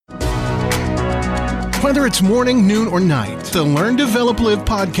Whether it's morning, noon, or night, the Learn, Develop, Live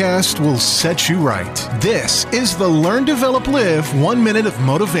podcast will set you right. This is the Learn, Develop, Live 1 Minute of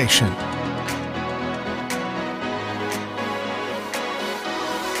Motivation.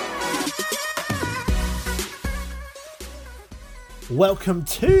 Welcome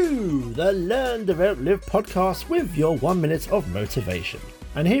to the Learn, Develop, Live podcast with your 1 minute of motivation.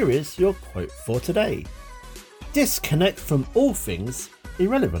 And here is your quote for today. Disconnect from all things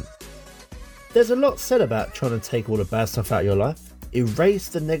irrelevant. There's a lot said about trying to take all the bad stuff out of your life, erase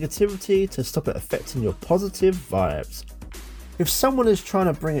the negativity to stop it affecting your positive vibes. If someone is trying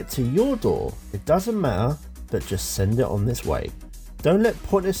to bring it to your door, it doesn't matter, but just send it on this way. Don't let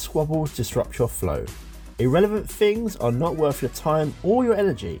pointless squabbles disrupt your flow. Irrelevant things are not worth your time or your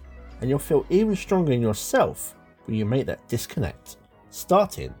energy, and you'll feel even stronger in yourself when you make that disconnect.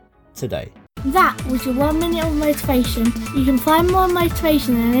 Starting today. That was your 1 minute of motivation. You can find more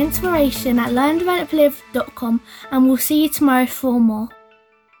motivation and inspiration at learndeveloplive.com, and we'll see you tomorrow for more.